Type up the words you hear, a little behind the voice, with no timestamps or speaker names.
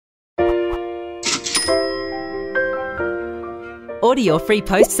Order your free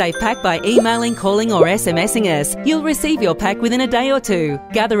post-safe pack by emailing, calling or SMSing us. You'll receive your pack within a day or two.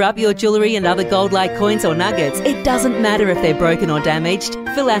 Gather up your jewellery and other gold-like coins or nuggets. It doesn't matter if they're broken or damaged.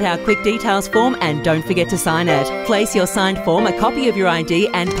 Fill out our quick details form and don't forget to sign it. Place your signed form, a copy of your ID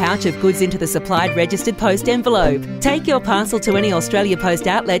and pouch of goods into the supplied registered post envelope. Take your parcel to any Australia Post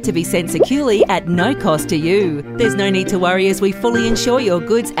outlet to be sent securely at no cost to you. There's no need to worry as we fully insure your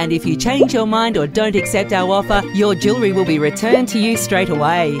goods, and if you change your mind or don't accept our offer, your jewellery will be returned to you straight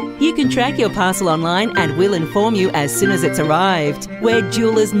away. You can track your parcel online and we'll inform you as soon as it's arrived. We're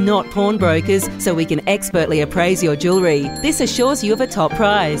jewellers, not pawnbrokers, so we can expertly appraise your jewellery. This assures you of a top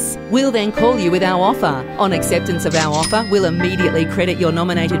price. We'll then call you with our offer. On acceptance of our offer, we'll immediately credit your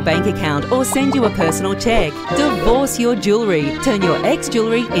nominated bank account or send you a personal cheque. Divorce your jewellery. Turn your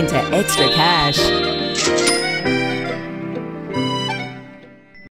ex-jewellery into extra cash.